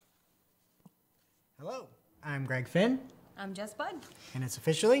Hello, I'm Greg Finn. I'm Jess Budd. And it's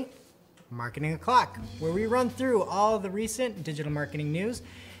officially Marketing O'Clock, where we run through all the recent digital marketing news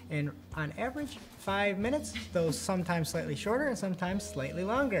in, on average, 5 minutes, though sometimes slightly shorter and sometimes slightly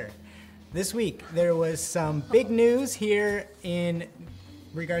longer. This week, there was some big news here in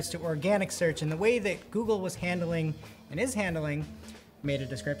regards to organic search and the way that Google was handling and is handling meta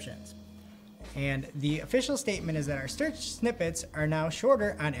descriptions. And the official statement is that our search snippets are now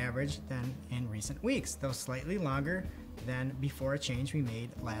shorter on average than in recent weeks, though slightly longer than before a change we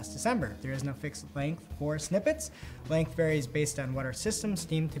made last December. There is no fixed length for snippets. Length varies based on what our systems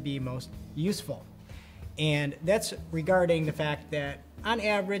deem to be most useful. And that's regarding the fact that on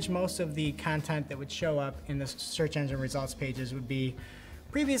average, most of the content that would show up in the search engine results pages would be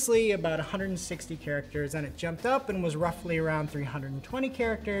previously about 160 characters, and it jumped up and was roughly around 320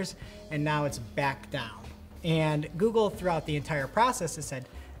 characters, and now it's back down. And Google, throughout the entire process, has said,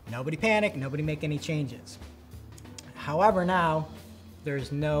 nobody panic, nobody make any changes. However, now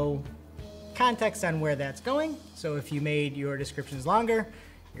there's no context on where that's going, so if you made your descriptions longer,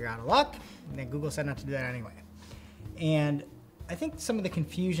 you're out of luck, and then Google said not to do that anyway. And I think some of the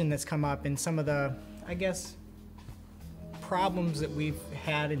confusion that's come up and some of the, I guess, problems that we've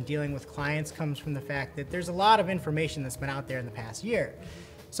had in dealing with clients comes from the fact that there's a lot of information that's been out there in the past year.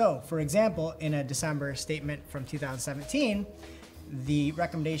 So, for example, in a December statement from 2017, the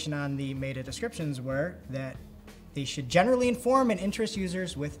recommendation on the meta descriptions were that they should generally inform and interest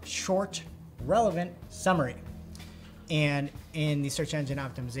users with short, relevant summary. And in the Search Engine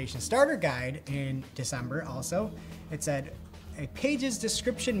Optimization Starter Guide in December also, it said, a page's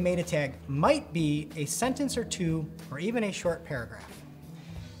description meta tag might be a sentence or two or even a short paragraph.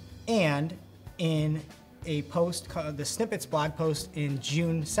 And in a post called the Snippets blog post in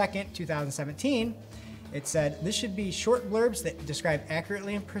June 2nd, 2017, it said this should be short blurbs that describe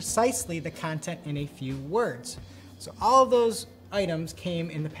accurately and precisely the content in a few words. So all of those items came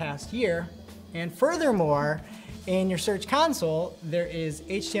in the past year. And furthermore, in your Search Console, there is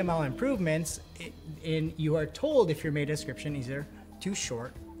HTML improvements, and you are told if your meta description is either too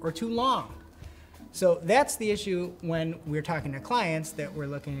short or too long. So that's the issue when we're talking to clients that we're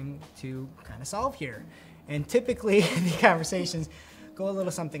looking to kind of solve here. And typically, the conversations go a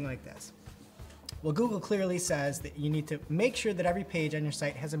little something like this. Well, Google clearly says that you need to make sure that every page on your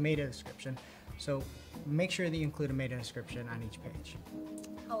site has a meta description. So make sure that you include a meta description on each page.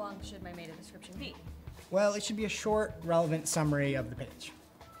 How long should my meta description be? Well, it should be a short, relevant summary of the page.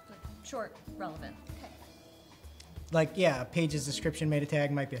 Short, relevant. Okay. Like, yeah, a page's description meta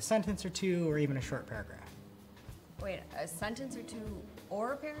tag might be a sentence or two or even a short paragraph. Wait, a sentence or two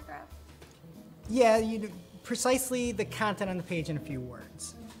or a paragraph? Yeah, precisely the content on the page in a few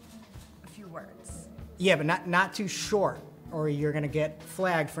words. A few words. Yeah, but not too short, or you're going to get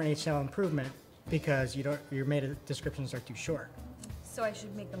flagged for an HTML improvement because your meta descriptions are too short. So I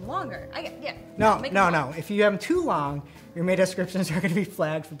should make them longer. Yeah. No. If you have them too long, your meta descriptions are going to be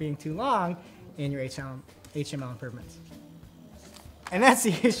flagged for being too long in your HTML improvements. And that's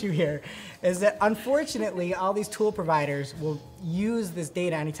the issue here, is that unfortunately, all these tool providers will use this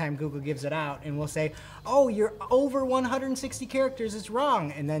data anytime Google gives it out and will say, oh, you're over 160 characters, it's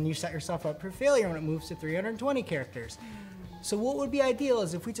wrong. And then you set yourself up for failure when it moves to 320 characters. So what would be ideal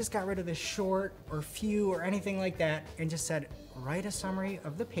is if we just got rid of the short or few or anything like that and just said, write a summary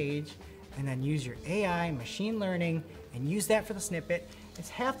of the page and then use your AI, machine learning, and use that for the snippet.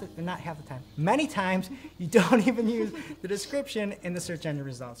 It's not half the time. Many times you don't even use the description in the search engine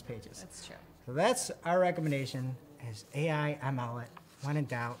results pages. That's true. So that's our recommendation is AI, ML it. When in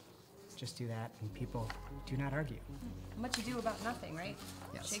doubt, just do that, and people do not argue. Much ado about nothing, right?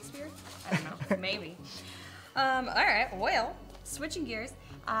 Yes. Shakespeare? I don't know, maybe. All right, well, switching gears,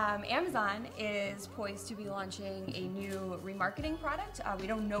 Amazon is poised to be launching a new remarketing product. We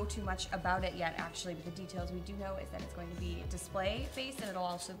don't know too much about it yet, actually, but the details we do know is that it's going to be display-based and it'll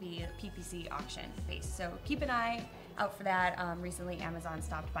also be PPC auction-based. So keep an eye out for that. Recently, Amazon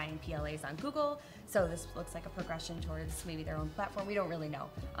stopped buying PLAs on Google, so this looks like a progression towards maybe their own platform. We don't really know,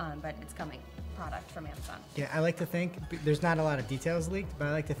 but it's coming. Product from Amazon. Yeah, I like to think, there's not a lot of details leaked, but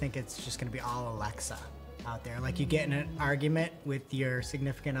I like to think it's just going to be all Alexa out there. Like you get in an argument with your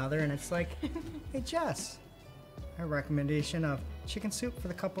significant other and it's like, hey Jess, a recommendation of Chicken Soup for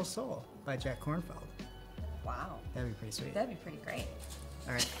the Couple's Soul by Jack Kornfeld. Wow. That'd be pretty sweet. That'd be pretty great.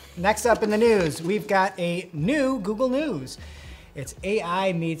 All right, next up in the news, we've got a new Google News. It's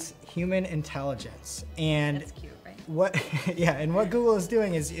AI meets human intelligence. And that's cute, right? what Google is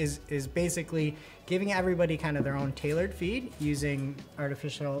doing is basically giving everybody kind of their own tailored feed using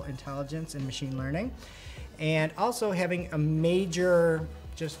artificial intelligence and machine learning. And also having a major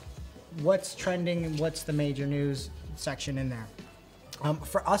just what's trending and what's the major news section in there.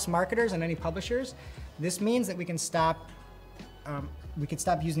 For us marketers and any publishers, this means that we can stop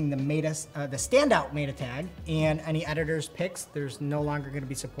using the standout meta tag, and any editor's picks, there's no longer going to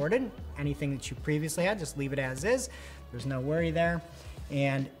be supported. Anything that you previously had, just leave it as is. There's no worry there.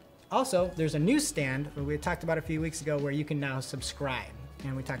 And also, there's a newsstand that we talked about a few weeks ago where you can now subscribe.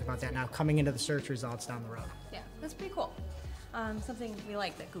 And we talked about that now coming into the search results down the road. Yeah, that's pretty cool. Something we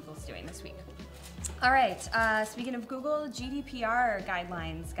like that Google's doing this week. All right, speaking of Google, GDPR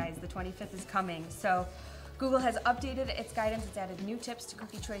guidelines, guys, the 25th is coming. So Google has updated its guidance. It's added new tips to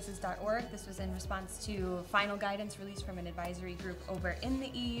cookiechoices.org. This was in response to final guidance released from an advisory group over in the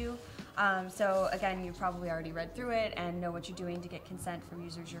EU. So again, you probably already read through it and know what you're doing to get consent from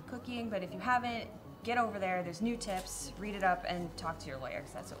users you're cookieing, but if you haven't, get over there. There's new tips. Read it up and talk to your lawyer,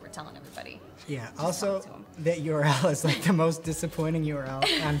 because that's what we're telling everybody. Yeah. Also, that URL is like the most disappointing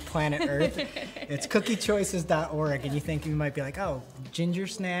URL on planet Earth. It's cookiechoices.org, and you think you might be like, oh, Ginger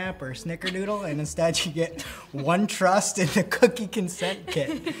Snap or Snickerdoodle, and instead you get OneTrust and the cookie consent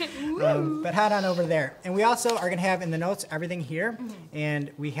kit. But head on over there. And we also are going to have in the notes everything here,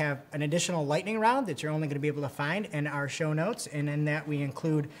 and we have an additional lightning round that you're only going to be able to find in our show notes, and in that we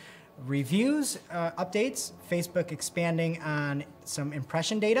include reviews, updates, Facebook expanding on some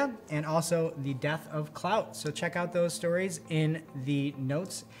impression data, and also the death of Klout. So check out those stories in the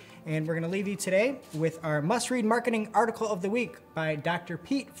notes. And we're going to leave you today with our must-read marketing article of the week by Dr.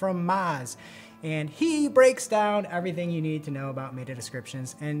 Pete from Moz. And he breaks down everything you need to know about meta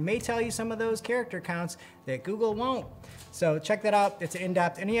descriptions and may tell you some of those character counts that Google won't. So check that out. It's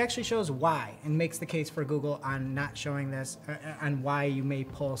in-depth, and he actually shows why and makes the case for Google on not showing this, on why you may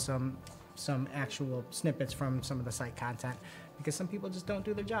pull some actual snippets from some of the site content, because some people just don't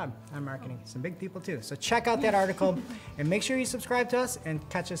do their job on marketing. Some big people too. So check out that article and make sure you subscribe to us and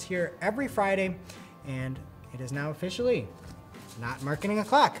catch us here every Friday. And it is now officially not marketing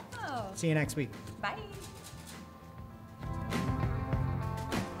o'clock. Oh. See you next week. Bye.